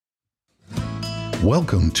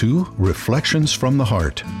Welcome to Reflections from the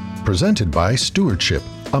Heart, presented by Stewardship,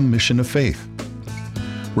 a Mission of Faith.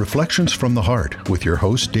 Reflections from the Heart with your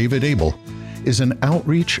host, David Abel, is an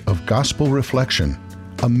outreach of gospel reflection,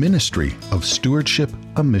 a ministry of Stewardship,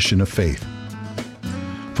 a Mission of Faith.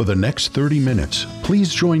 For the next 30 minutes,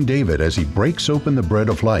 please join David as he breaks open the bread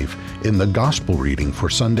of life in the gospel reading for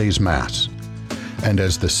Sunday's Mass. And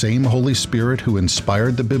as the same Holy Spirit who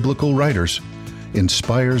inspired the biblical writers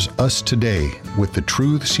inspires us today with the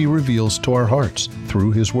truths he reveals to our hearts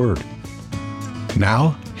through his word.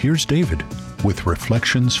 Now, here's David with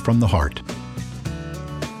Reflections from the Heart.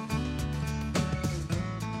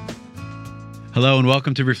 Hello and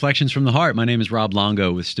welcome to Reflections from the Heart. My name is Rob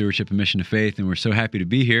Longo with Stewardship and Mission of Faith, and we're so happy to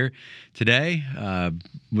be here today.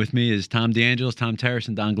 With me is Tom DeAngelis, Tom Terrace,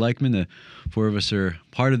 and Don Gleichman. The four of us are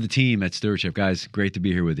part of the team at Stewardship. Guys, great to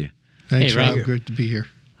be here with you. Thanks, Rob. Great to be here.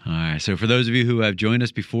 All right. So for those of you who have joined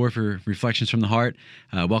us before for Reflections from the Heart,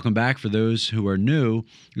 welcome back. For those who are new,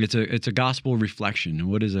 it's a gospel reflection. And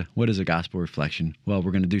what is a gospel reflection? Well, we're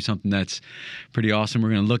going to do something that's pretty awesome. We're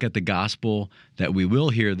going to look at the gospel that we will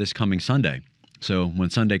hear this coming Sunday. So when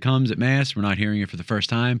Sunday comes at Mass, we're not hearing it for the first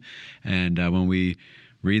time. And when we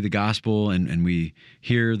read the gospel and we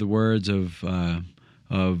hear the words of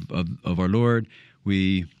our Lord,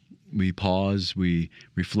 we pause, we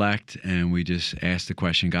reflect, and we just ask the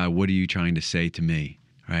question, God, what are you trying to say to me?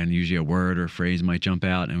 Right? And usually a word or a phrase might jump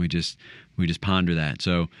out, and we just ponder that.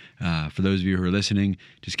 So for those of you who are listening,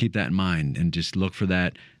 just keep that in mind and just look for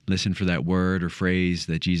that, listen for that word or phrase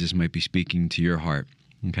that Jesus might be speaking to your heart.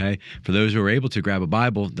 Okay. For those who are able to grab a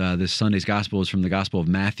Bible, this Sunday's gospel is from the Gospel of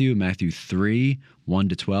Matthew 3,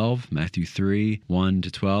 1-12. Matthew 3,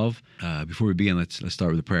 1-12. Before we begin, let's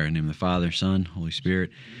start with a prayer. In the name of the Father, Son, Holy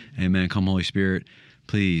Spirit. Amen. Come, Holy Spirit,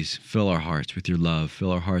 please fill our hearts with your love.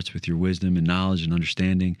 Fill our hearts with your wisdom and knowledge and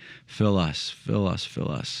understanding. Fill us,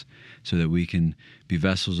 so that we can be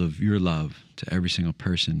vessels of your love to every single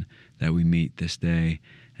person that we meet this day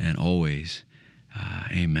and always.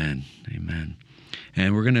 Amen. Amen.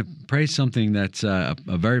 And we're going to pray something that's a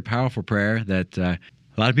very powerful prayer that a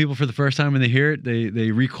lot of people, for the first time when they hear it,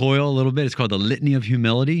 they recoil a little bit. It's called the Litany of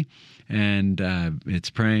Humility, and it's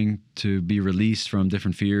praying to be released from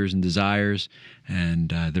different fears and desires. And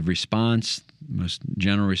the response, most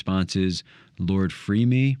general response is, Lord, free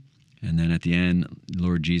me. And then at the end,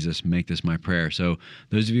 Lord Jesus, make this my prayer. So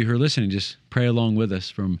those of you who are listening, just pray along with us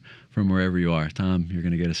from wherever you are. Tom, you're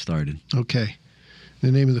going to get us started. Okay.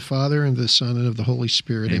 In the name of the Father, and of the Son, and of the Holy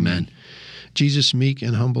Spirit. Amen. Jesus, meek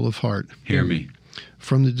and humble of heart. Hear me.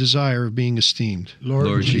 From the desire of being esteemed.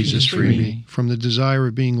 Lord Jesus, free me. From the desire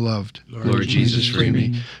of being loved. Lord Jesus, free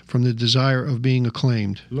me. From the desire of being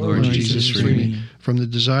acclaimed. Lord Jesus, free me. From the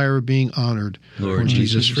desire of being honored. Lord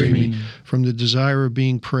Jesus, free me. From the desire of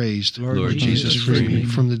being praised. Lord Jesus, free me.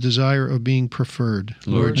 From the desire of being preferred.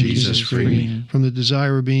 Lord Jesus, free me. From the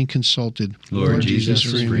desire of being consulted. Lord Jesus,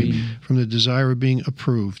 free me. From the desire of being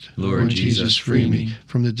approved. Lord Jesus, free me.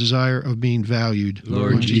 From the desire of being valued.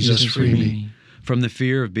 Lord Jesus, free me. From the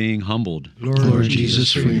fear of being humbled. Lord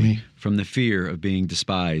Jesus, free me. From the fear of being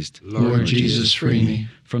despised. Lord Jesus, free me.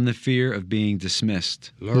 From the fear of being dismissed.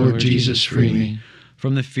 Lord Jesus, free me.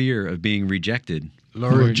 From the fear of being rejected.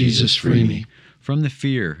 Lord Jesus, free me. From the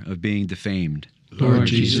fear of being defamed. Lord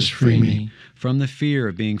Jesus, free me. From the fear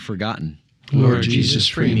of being forgotten. Lord Jesus,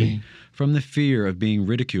 free me. From the fear of being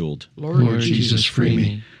ridiculed. Lord Jesus, free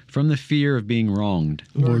me. From the fear of being wronged.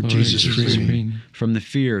 Lord Jesus, free me. From the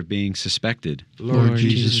fear of being suspected. Lord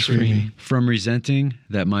Jesus, free me. From resenting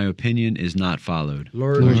that my opinion is not followed.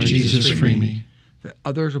 Lord Jesus, free me. That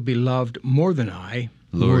others will be loved more than I.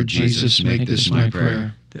 Lord Jesus, make this my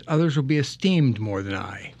prayer. That others will be esteemed more than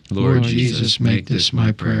I. Lord Jesus, make this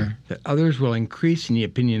my prayer. That others will increase in the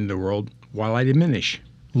opinion of the world while I diminish.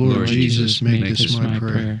 Lord Jesus, make this my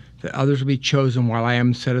prayer. That others will be chosen while I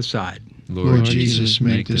am set aside. Lord Jesus,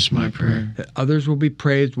 make this my prayer. That others will be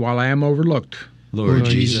praised while I am overlooked. Lord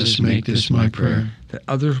Jesus, make this my prayer. That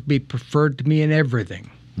others will be preferred to me in everything.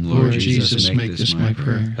 Lord Jesus, make this my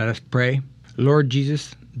prayer. Let us pray. Lord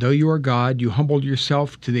Jesus, though you are God, you humbled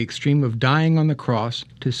yourself to the extreme of dying on the cross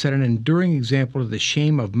to set an enduring example of the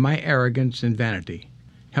shame of my arrogance and vanity.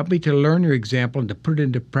 Help me to learn your example and to put it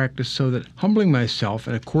into practice so that, humbling myself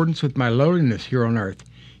in accordance with my lowliness here on earth,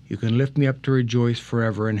 you can lift me up to rejoice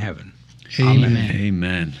forever in heaven. Amen.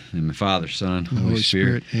 Amen. In the Father, Son, Holy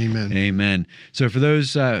Spirit. Amen. Amen. So for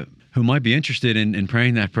those who might be interested in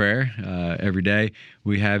praying that prayer every day,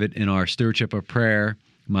 we have it in our Stewardship of Prayer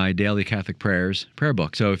my daily Catholic prayers prayer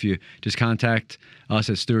book. So if you just contact us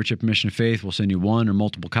at Stewardship Mission of Faith, we'll send you one or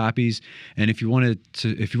multiple copies. And if you want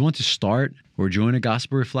to start or join a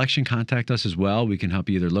gospel reflection, contact us as well. We can help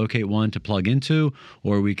you either locate one to plug into,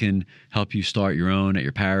 or we can help you start your own at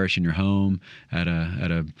your parish, in your home, at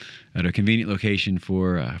a convenient location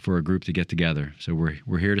for a group to get together. So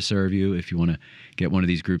we're here to serve you if you want to get one of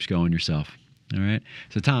these groups going yourself. All right.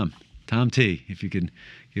 So Tom T, if you could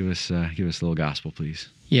give us a little gospel, please.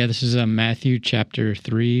 Yeah, this is Matthew chapter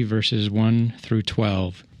 3, verses 1 through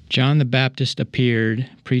 12. John the Baptist appeared,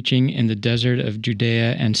 preaching in the desert of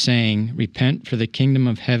Judea and saying, "Repent, for the kingdom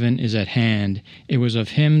of heaven is at hand." It was of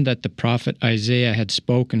him that the prophet Isaiah had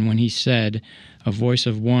spoken when he said, "A voice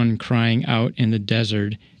of one crying out in the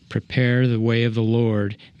desert, prepare the way of the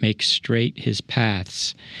Lord, make straight his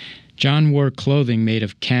paths." John wore clothing made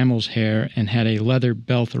of camel's hair and had a leather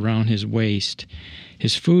belt around his waist.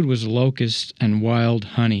 His food was locusts and wild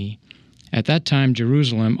honey. At that time,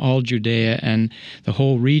 Jerusalem, all Judea, and the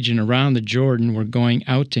whole region around the Jordan were going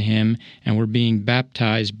out to him and were being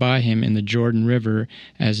baptized by him in the Jordan River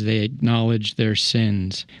as they acknowledged their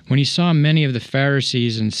sins. When he saw many of the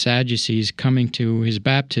Pharisees and Sadducees coming to his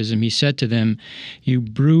baptism, he said to them, "You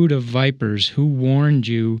brood of vipers, who warned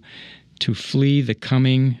you to flee the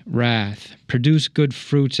coming wrath? Produce good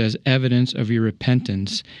fruits as evidence of your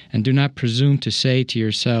repentance, and do not presume to say to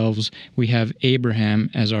yourselves, 'We have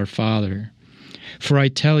Abraham as our father.' For I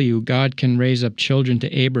tell you, God can raise up children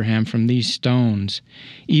to Abraham from these stones.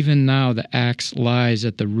 Even now the axe lies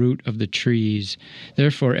at the root of the trees.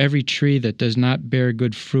 Therefore every tree that does not bear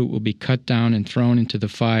good fruit will be cut down and thrown into the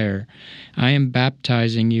fire. I am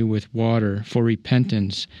baptizing you with water for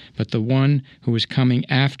repentance, but the one who is coming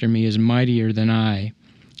after me is mightier than I.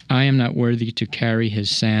 I am not worthy to carry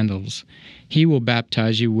his sandals. He will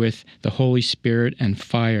baptize you with the Holy Spirit and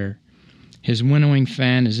fire. His winnowing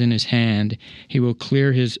fan is in his hand. He will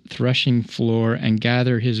clear his threshing floor and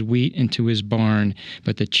gather his wheat into his barn,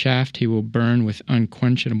 but the chaff he will burn with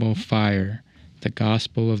unquenchable fire." The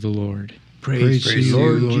Gospel of the Lord. Praise to you,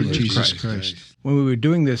 Lord Jesus Christ. When we were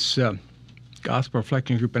doing this gospel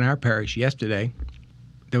reflection group in our parish yesterday,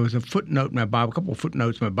 there was a footnote in my Bible, a couple of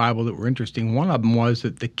footnotes in my Bible that were interesting. One of them was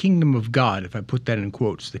that the kingdom of God, if I put that in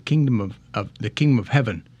quotes, the kingdom of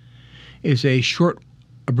heaven, is a short,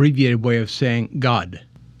 abbreviated way of saying God.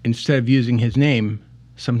 Instead of using his name,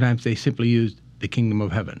 sometimes they simply used the kingdom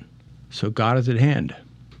of heaven. So God is at hand.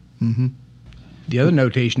 Mm-hmm. The other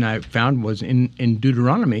notation I found was in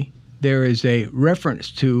Deuteronomy, there is a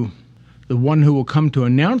reference to the one who will come to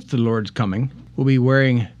announce the Lord's coming will be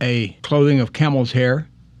wearing a clothing of camel's hair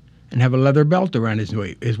and have a leather belt around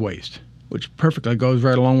his waist, which perfectly goes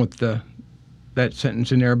right along with that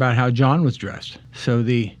sentence in there about how John was dressed. So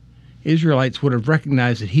the Israelites would have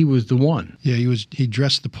recognized that he was the one. Yeah, he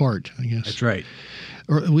dressed the part, I guess. That's right.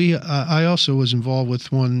 I also was involved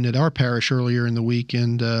with one at our parish earlier in the week,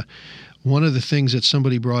 and one of the things that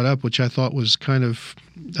somebody brought up, which I thought was kind of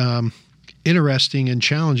interesting and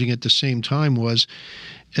challenging at the same time, was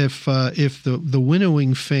if the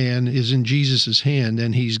winnowing fan is in Jesus' hand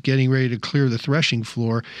and he's getting ready to clear the threshing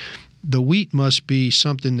floor, the wheat must be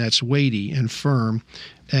something that's weighty and firm,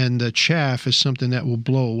 and the chaff is something that will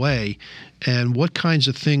blow away. And what kinds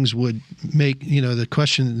of things would make,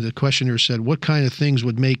 the questioner said, what kind of things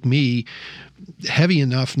would make me heavy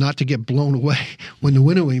enough not to get blown away when the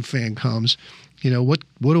winnowing fan comes? What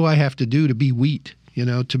do I have to do to be wheat,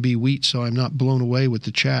 so I'm not blown away with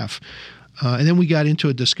the chaff? And then we got into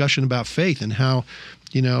a discussion about faith and how,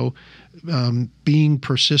 being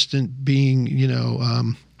persistent, being,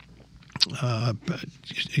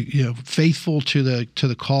 faithful to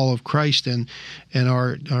the call of Christ and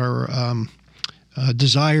our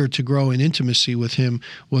desire to grow in intimacy with Him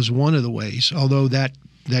was one of the ways. Although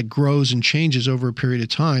that grows and changes over a period of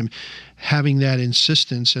time, having that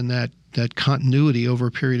insistence and that continuity over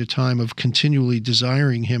a period of time of continually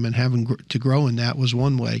desiring Him and having to grow in that was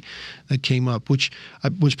one way that came up, which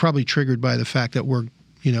was probably triggered by the fact that we're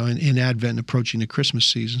in Advent approaching the Christmas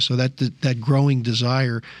season. So that growing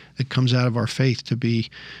desire that comes out of our faith to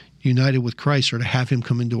be united with Christ or to have Him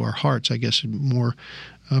come into our hearts, I guess more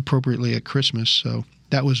appropriately at Christmas. So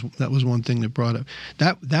that was one thing that brought up.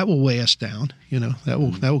 That will weigh us down. That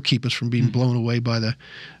will keep us from being blown away by the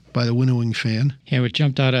winnowing fan. Yeah, what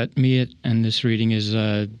jumped out at me in this reading is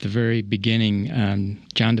the very beginning.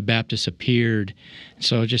 John the Baptist appeared.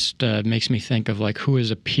 So it just makes me think of who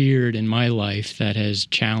has appeared in my life that has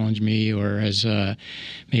challenged me or has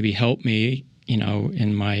maybe helped me,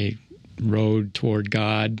 in my road toward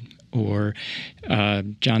God. or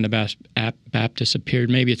John the Baptist appeared.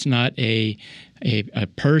 Maybe it's not a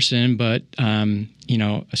person, but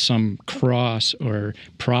some cross or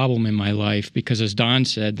problem in my life. Because as Don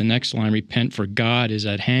said, the next line, repent for God is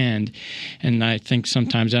at hand. And I think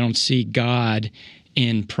sometimes I don't see God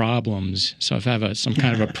in problems. So if I have some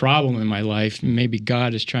kind of a problem in my life, maybe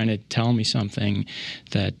God is trying to tell me something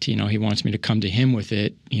that, he wants me to come to him with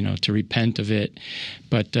it, to repent of it.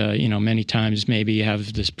 But, many times maybe you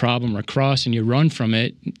have this problem or cross and you run from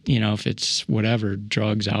it, if it's whatever,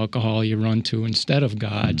 drugs, alcohol, you run to instead of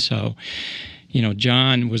God. So,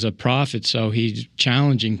 John was a prophet, so he's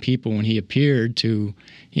challenging people when he appeared to,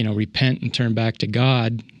 repent and turn back to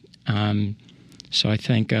God. So I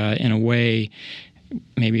think in a way,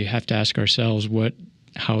 maybe you have to ask ourselves,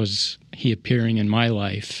 how is he appearing in my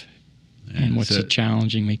life, and what's he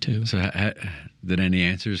challenging me to? So did any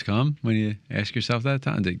answers come when you ask yourself that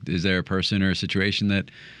time? Is there a person or a situation that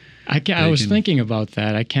I was thinking about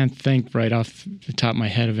that. I can't think right off the top of my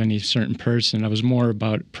head of any certain person. I was more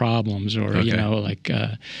about problems, or why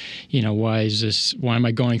am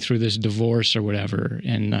I going through this divorce or whatever,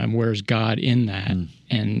 and where's God in that?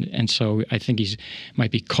 And so I think he's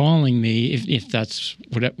might be calling me, if that's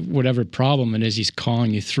whatever problem it is, he's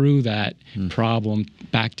calling you through that problem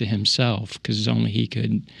back to himself, because only he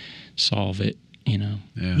could solve it. Yeah.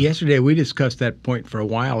 Yesterday we discussed that point for a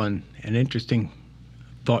while, and an interesting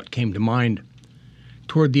thought came to mind.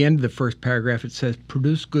 Toward the end of the first paragraph, it says,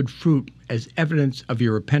 produce good fruit as evidence of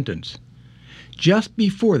your repentance. Just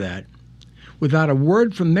before that, without a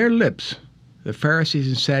word from their lips, the Pharisees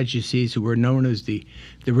and Sadducees, who were known as the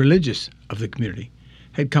religious of the community,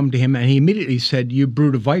 had come to him, and he immediately said, you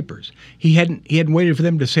brood of vipers. He hadn't waited for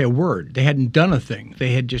them to say a word. They hadn't done a thing.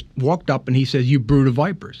 They had just walked up, and he says, you brood of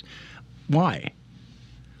vipers. Why?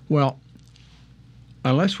 Well,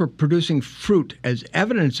 unless we're producing fruit as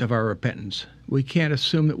evidence of our repentance, we can't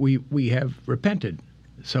assume that we have repented.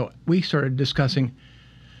 So we started discussing,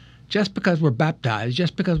 just because we're baptized,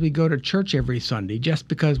 just because we go to church every Sunday, just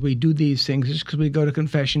because we do these things, just because we go to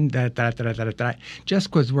confession, just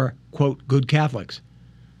because we're, quote, good Catholics,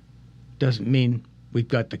 doesn't mean we've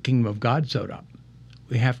got the kingdom of God sewed up.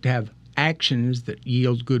 We have to have actions that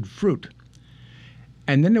yield good fruit.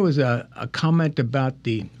 And then there was a comment about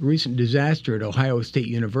the recent disaster at Ohio State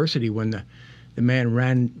University when the man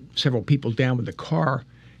ran several people down with a car,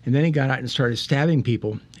 and then he got out and started stabbing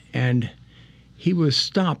people. And he was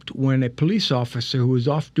stopped when a police officer who was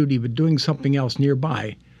off duty but doing something else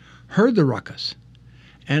nearby heard the ruckus.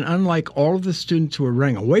 And unlike all of the students who were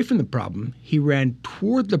running away from the problem, he ran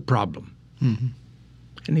toward the problem. Mm-hmm.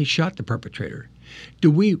 And he shot the perpetrator.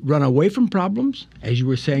 Do we run away from problems, as you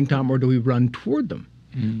were saying, Tom, or do we run toward them?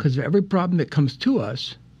 Because every problem that comes to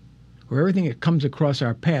us, or everything that comes across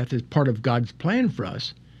our path, is part of God's plan for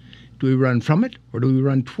us. Do we run from it, or do we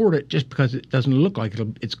run toward it just because it doesn't look like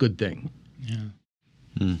it's a good thing?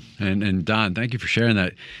 Yeah. And Don, thank you for sharing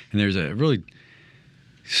that. And there's a really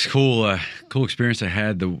cool experience I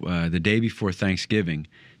had the day before Thanksgiving,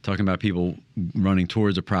 talking about people running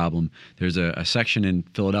towards a problem. There's a section in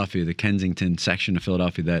Philadelphia, the Kensington section of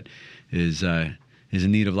Philadelphia, that is in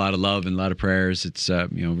need of a lot of love and a lot of prayers. It's a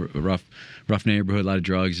rough neighborhood, a lot of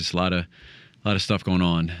drugs, just a lot of stuff going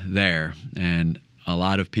on there, and a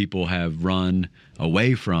lot of people have run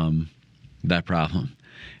away from that problem.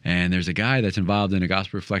 And there's a guy that's involved in a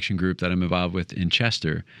gospel reflection group that I'm involved with in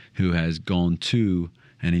Chester who has gone to,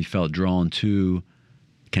 and he felt drawn to,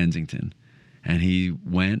 Kensington, and he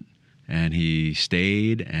went and he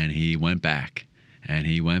stayed and he went back. And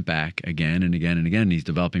he went back again and again and again. He's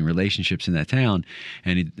developing relationships in that town,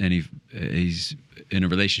 and he's in a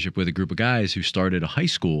relationship with a group of guys who started a high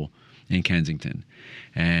school in Kensington.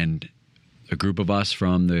 And a group of us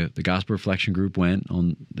from the Gospel Reflection group went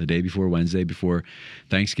on the day before, Wednesday before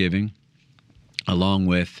Thanksgiving, along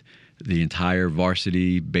with the entire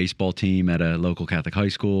varsity baseball team at a local Catholic high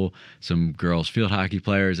school, some girls field hockey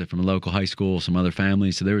players from a local high school, some other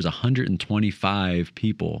families. So there was 125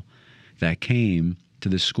 people that came to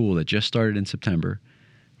this school that just started in September,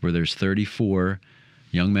 where there's 34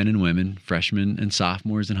 young men and women, freshmen and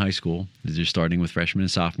sophomores in high school. They're starting with freshman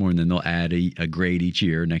and sophomore, and then they'll add a grade each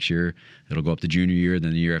year. Next year, it'll go up to junior year,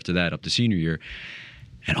 then the year after that up to senior year.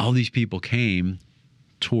 And all these people came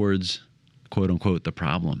towards, quote unquote, the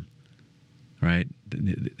problem, right?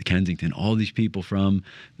 The Kensington, all these people from,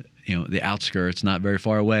 the outskirts, not very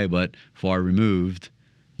far away, but far removed.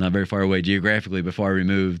 Not very far away geographically, but far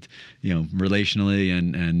removed, relationally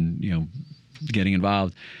and getting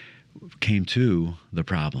involved, came to the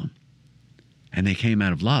problem. And they came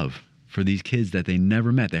out of love for these kids that they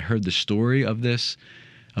never met. They heard the story of this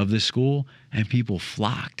of this school, and people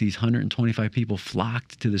flocked. These 125 people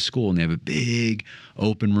flocked to the school, and they have a big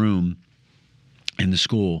open room in the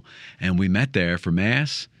school. And we met there for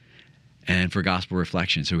Mass and for gospel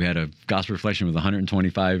reflection. So we had a gospel reflection with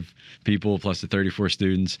 125 people plus the 34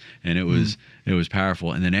 students, and it was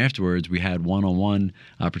powerful. And then afterwards, we had one-on-one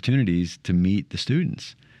opportunities to meet the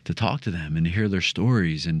students, to talk to them and to hear their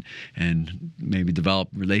stories, and maybe develop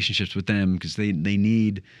relationships with them, because they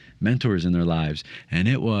need mentors in their lives. And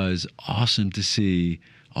it was awesome to see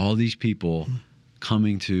all these people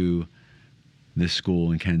coming to this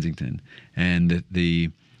school in Kensington. And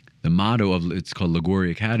the motto of it's called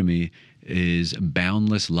Liguori Academy is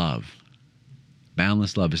boundless love.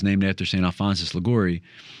 Boundless love. It's named after St. Alphonsus Liguori.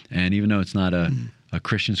 And even though it's not a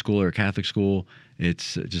Christian school or a Catholic school,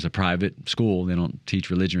 it's just a private school. They don't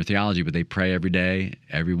teach religion or theology, but they pray every day.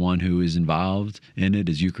 Everyone who is involved in it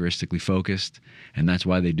is Eucharistically focused, and that's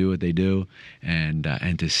why they do what they do. And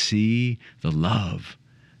to see the love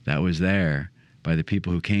that was there by the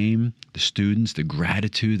people who came, the students, the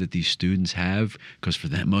gratitude that these students have, because for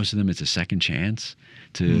them, most of them, it's a second chance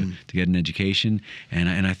to get an education.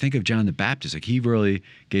 And I think of John the Baptist, like he really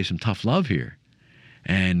gave some tough love here.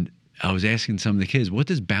 And I was asking some of the kids, what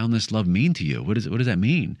does boundless love mean to you? What does that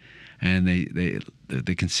mean? And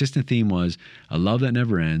the consistent theme was a love that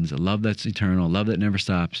never ends, a love that's eternal, a love that never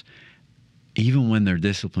stops. Even when they're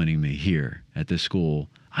disciplining me here at this school,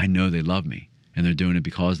 I know they love me, and they're doing it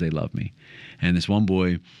because they love me. And this one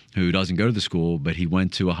boy who doesn't go to the school, but he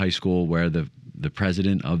went to a high school where the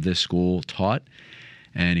president of this school taught,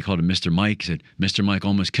 and he called him Mr. Mike. He said, Mr. Mike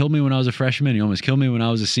almost killed me when I was a freshman. He almost killed me when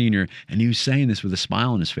I was a senior. And he was saying this with a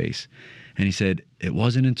smile on his face. And he said, it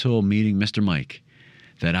wasn't until meeting Mr. Mike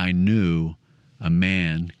that I knew a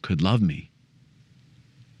man could love me.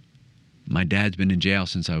 My dad's been in jail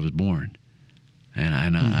since I was born, and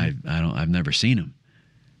I've never seen him.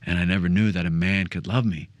 And I never knew that a man could love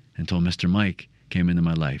me until Mr. Mike came into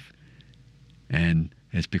my life. And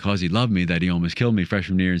it's because he loved me that he almost killed me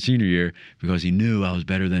freshman year and senior year, because he knew I was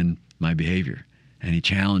better than my behavior. And he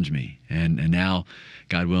challenged me. And now,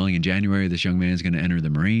 God willing, in January, this young man is going to enter the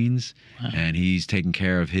Marines. Wow. And he's taking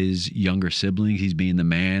care of his younger siblings. He's being the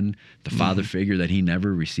man, the father figure that he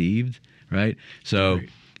never received, right? So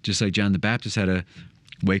just like John the Baptist had to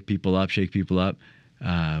wake people up, shake people up,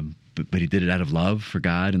 but he did it out of love for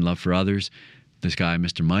God and love for others. This guy,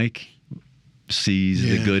 Mr. Mike, sees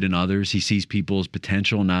the good in others. He sees people's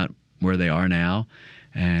potential, not where they are now.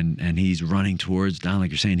 And he's running towards, Don, like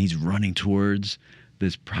you're saying, he's running towards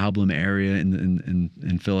this problem area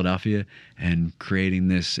in Philadelphia and creating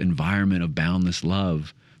this environment of boundless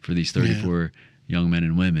love for these 34 young men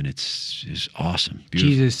and women. It's awesome. Beautiful.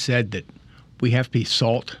 Jesus said that we have to be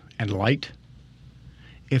salt and light.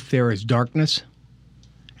 If there is darkness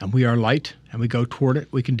and we are light and we go toward it,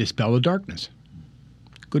 we can dispel the darkness.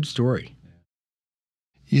 Good story.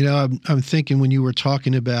 You know, I'm thinking when you were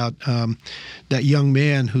talking about that young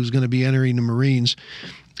man who's going to be entering the Marines,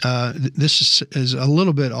 this is a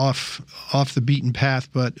little bit off the beaten path,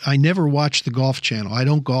 but I never watch the Golf Channel. I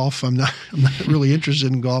don't golf. I'm not really interested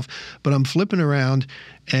in golf, but I'm flipping around,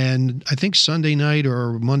 and I think Sunday night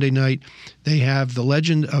or Monday night they have The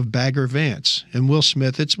Legend of Bagger Vance and Will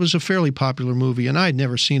Smith. It was a fairly popular movie, and I had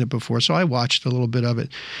never seen it before, so I watched a little bit of it.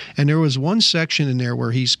 And there was one section in there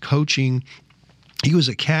where he's coaching. He was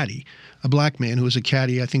a caddy, a black man who was a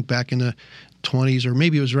caddy, I think back in the 20s, or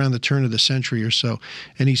maybe it was around the turn of the century or so.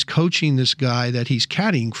 And he's coaching this guy that he's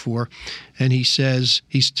caddying for, and he says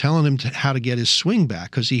he's telling him how to get his swing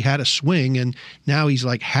back, because he had a swing and now he's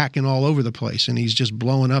like hacking all over the place, and he's just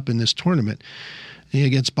blowing up in this tournament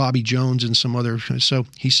against Bobby Jones and some other. So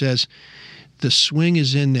he says, the swing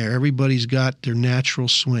is in there. Everybody's got their natural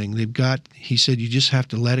swing. He said, you just have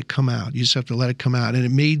to let it come out. You just have to let it come out. And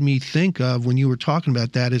it made me think of, when you were talking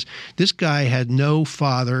about that, is this guy had no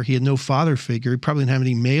father. He had no father figure. He probably didn't have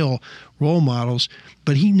any male role models,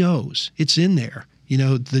 but he knows it's in there. You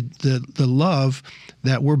know, the love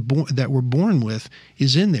that we're born with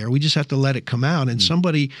is in there. We just have to let it come out. And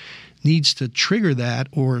somebody needs to trigger that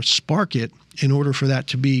or spark it in order for that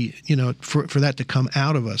to be, you know, for that to come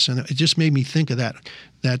out of us. And it just made me think of that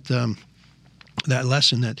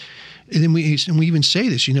lesson. And then we even say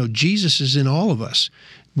this, you know, Jesus is in all of us.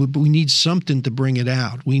 But we need something to bring it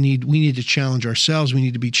out. We need to challenge ourselves. We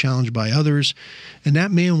need to be challenged by others. And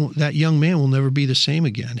that young man will never be the same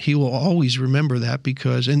again. He will always remember that,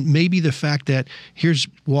 and maybe the fact that, here's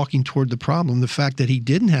walking toward the problem, the fact that he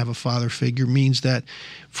didn't have a father figure means that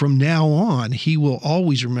from now on, he will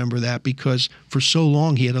always remember that, because for so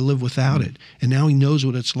long he had to live without it. And now he knows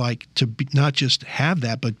what it's like to not just have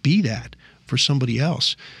that, but be that for somebody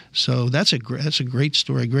else. So that's a great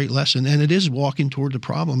story, a great lesson, and it is walking toward the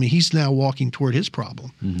problem. I mean, he's now walking toward his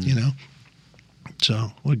problem.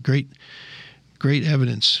 So what great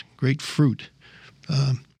evidence, great fruit.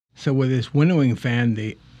 So with this winnowing fan,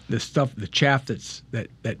 the chaff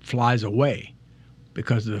that flies away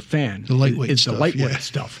because of the fan, the lightweight is stuff, the lightweight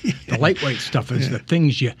stuff. The lightweight stuff is the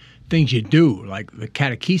things you do, like the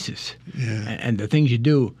catechesis, and the things you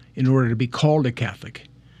do in order to be called a Catholic.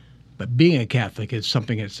 But being a Catholic is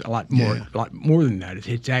something that's a lot more than that.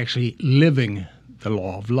 It's actually living the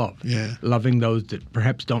law of love, loving those that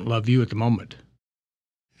perhaps don't love you at the moment.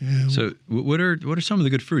 Yeah. So, what are some of the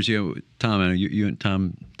good fruits? Tom, I know you and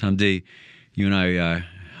Tom D, you and I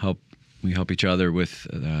help each other with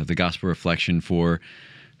the gospel reflection for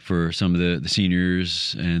some of the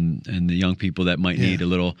seniors and the young people that might need a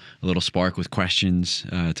little spark with questions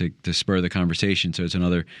to spur the conversation. So it's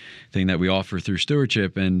another thing that we offer through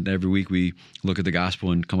stewardship. And every week we look at the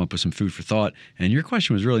gospel and come up with some food for thought. And your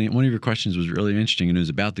question was one of your questions was really interesting, and it was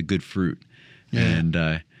about the good fruit. Yeah. And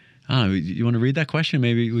I don't know, you want to read that question?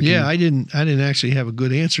 Maybe we can... Yeah, I didn't actually have a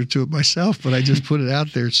good answer to it myself, but I just put it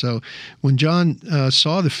out there. So when John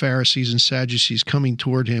saw the Pharisees and Sadducees coming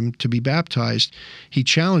toward him to be baptized, he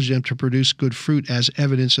challenged them to produce good fruit as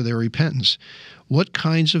evidence of their repentance. What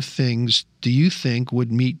kinds of things do you think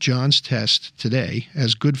would meet John's test today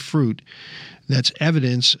as good fruit that's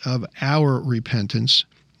evidence of our repentance?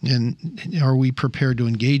 And are we prepared to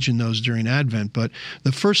engage in those during Advent? But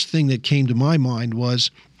the first thing that came to my mind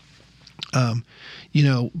was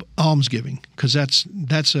almsgiving, because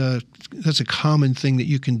that's a common thing that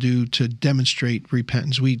you can do to demonstrate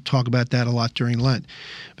repentance. We talk about that a lot during Lent.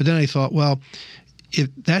 But then I thought, well,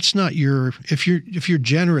 if you're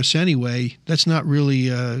generous anyway, that's not really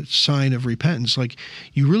a sign of repentance. Like,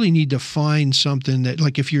 you really need to find something that,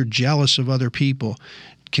 like, if you're jealous of other people,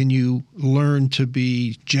 can you learn to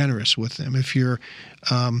be generous with them? If you're,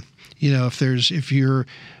 if you're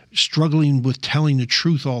struggling with telling the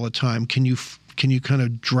truth all the time, can you kind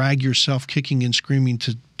of drag yourself kicking and screaming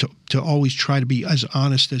to always try to be as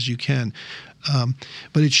honest as you can?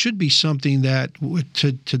 But it should be something that,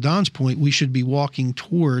 to Don's point, we should be walking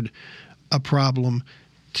toward a problem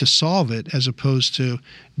to solve it, as opposed to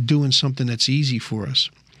doing something that's easy for us.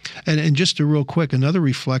 And just a real quick, another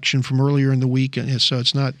reflection from earlier in the week, so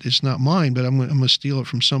it's not mine, but I'm going to steal it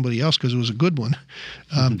from somebody else because it was a good one.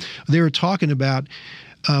 They were talking about,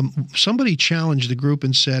 somebody challenged the group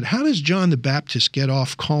and said, how does John the Baptist get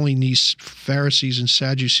off calling these Pharisees and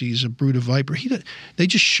Sadducees a brood of vipers? They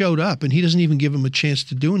just showed up, and he doesn't even give them a chance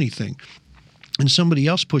to do anything. And somebody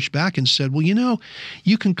else pushed back and said, well,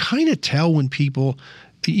 you can kind of tell when people...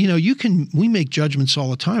 we make judgments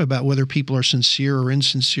all the time about whether people are sincere or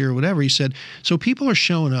insincere or whatever. He said, so people are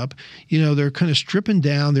showing up, they're kind of stripping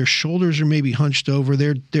down, their shoulders are maybe hunched over,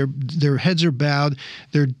 their heads are bowed,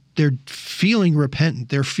 they're feeling repentant,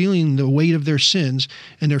 they're feeling the weight of their sins,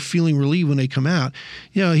 and they're feeling relieved when they come out.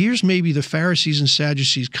 Here's maybe the Pharisees and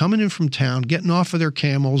Sadducees coming in from town, getting off of their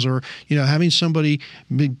camels, or having somebody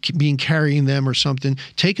being carrying them or something,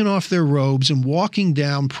 taking off their robes and walking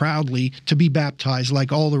down proudly to be baptized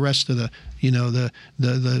like all the rest of the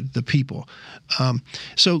people.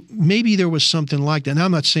 So maybe there was something like that. And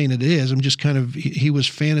I'm not saying it is. I'm just he was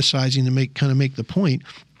fantasizing to make the point.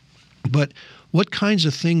 But what kinds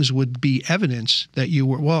of things would be evidence that you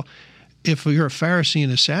were, well, if you're a Pharisee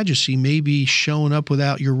and a Sadducee, maybe showing up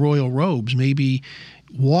without your royal robes, maybe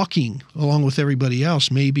walking along with everybody else,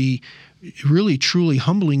 maybe really truly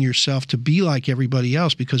humbling yourself to be like everybody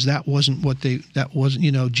else, because that wasn't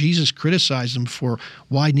Jesus criticized them for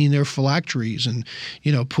widening their phylacteries and,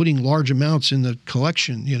 putting large amounts in the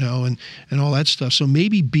collection, and all that stuff. So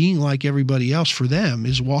maybe being like everybody else for them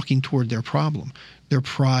is walking toward their problem, their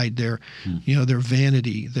pride, their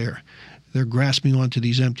vanity, they're grasping onto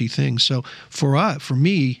these empty things. So for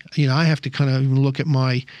me, I have to kind of even look at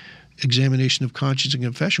my examination of conscience and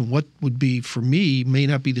confession. What would be for me may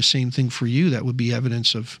not be the same thing for you. That would be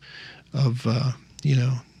evidence of the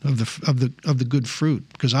good fruit,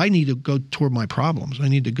 because I need to go toward my problems. I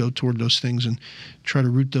need to go toward those things and try to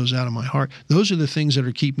root those out of my heart. Those are the things that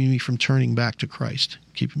are keeping me from turning back to Christ,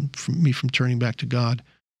 keeping me from turning back to God.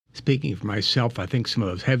 Speaking for myself, I think some of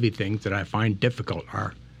those heavy things that I find difficult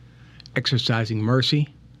are exercising mercy,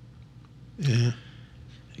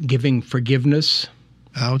 giving forgiveness.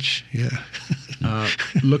 Ouch! Yeah.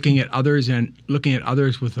 Looking at others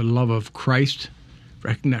with the love of Christ,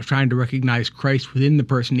 trying to recognize Christ within the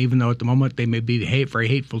person, even though at the moment they may be very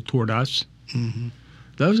hateful toward us. Mm-hmm.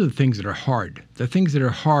 Those are the things that are hard. The things that are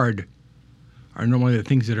hard are normally the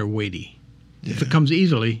things that are weighty. Yeah. If it comes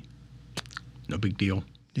easily, no big deal.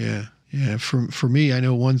 Yeah. Yeah, for me, I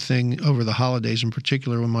know one thing over the holidays in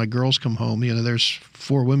particular, when my girls come home, there's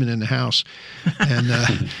 4 women in the house, and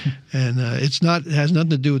it has nothing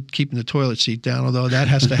to do with keeping the toilet seat down, although that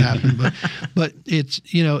has to happen. But it's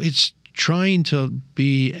it's trying to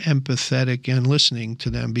be empathetic and listening to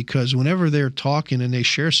them, because whenever they're talking and they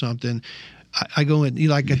share something, I go in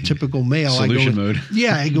like a typical male. Solution mode.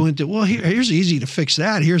 Yeah, I go into, well, here's easy to fix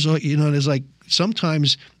that. Here's and it's like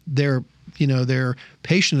sometimes they're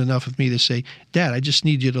patient enough with me to say, Dad, I just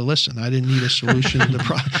need you to listen. I didn't need a solution to the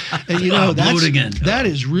problem. And that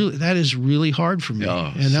is really hard for me.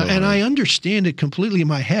 And I understand it completely in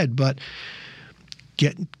my head, but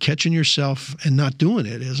catching yourself and not doing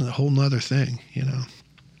it is a whole nother thing, Yeah.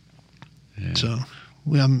 So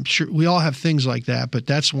I'm sure we all have things like that, but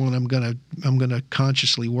that's one I'm gonna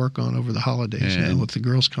consciously work on over the holidays now with the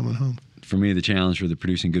girls coming home. For me, the challenge for the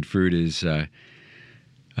producing good fruit is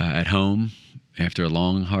at home after a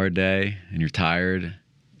long, hard day and you're tired,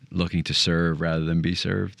 looking to serve rather than be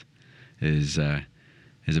served is a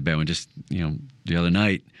bad one. Just the other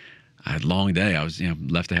night, I had a long day. I was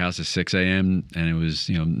left the house at 6 a.m. and it was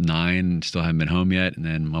 9, still haven't been home yet. And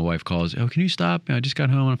then my wife calls, "Oh, can you stop? I just got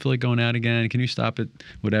home. I feel like going out again. Can you stop at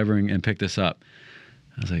whatever and pick this up?"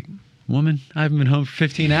 I was like, "Woman, I haven't been home for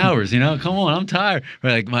 15 hours. Come on, I'm tired."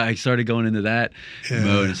 Like I started going into that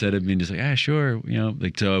mode instead of being just like, sure,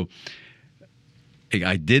 so.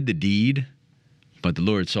 I did the deed, but the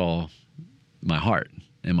Lord saw my heart,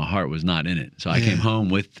 and my heart was not in it. So I came home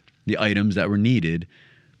with the items that were needed,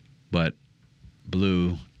 but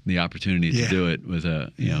blew the opportunity to do it with a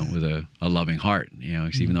loving heart.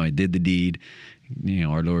 Even though I did the deed,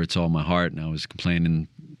 our Lord saw my heart, and I was complaining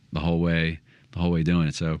the whole way doing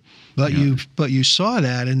it. So, but you saw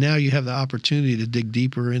that, and now you have the opportunity to dig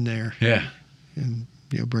deeper in there. Yeah, and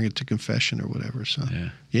bring it to confession or whatever. So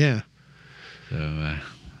yeah. So wow.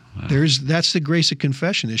 That's the grace of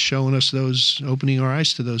confession, is showing us opening our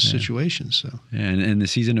eyes to those situations. So and in the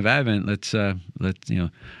season of Advent, let's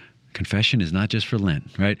confession is not just for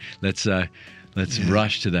Lent, right? Let's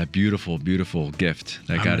rush to that beautiful, beautiful gift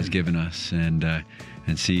that God has given us, and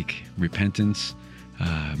seek repentance.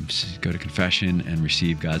 Go to confession and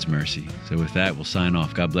receive God's mercy. So with that, we'll sign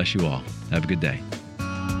off. God bless you all. Have a good day.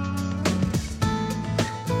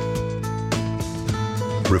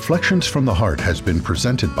 Reflections from the Heart has been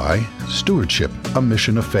presented by Stewardship, a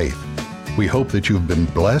Mission of Faith. We hope that you've been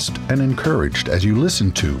blessed and encouraged as you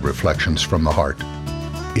listen to Reflections from the Heart.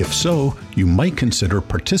 If so, you might consider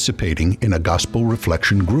participating in a gospel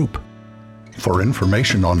reflection group. For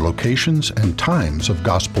information on locations and times of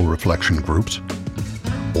gospel reflection groups,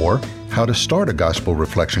 or how to start a gospel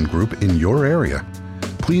reflection group in your area,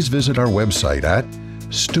 please visit our website at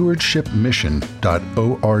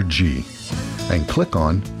stewardshipmission.org and click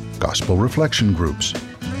on Gospel Reflection Groups,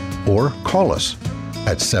 or call us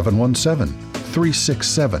at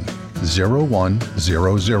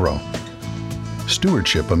 717-367-0100.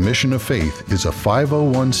 Stewardship, a Mission of Faith is a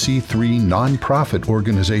 501c3 nonprofit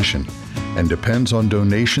organization and depends on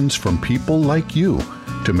donations from people like you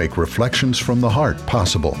to make Reflections from the Heart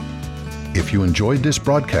possible. If you enjoyed this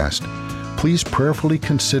broadcast, please prayerfully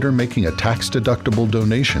consider making a tax-deductible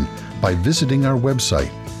donation by visiting our website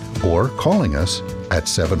or calling us at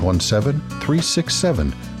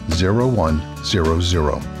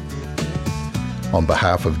 717-367-0100. On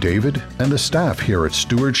behalf of David and the staff here at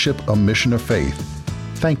Stewardship, a Mission of Faith,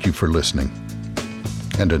 thank you for listening.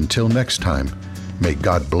 And until next time, may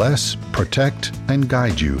God bless, protect, and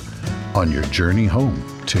guide you on your journey home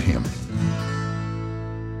to Him.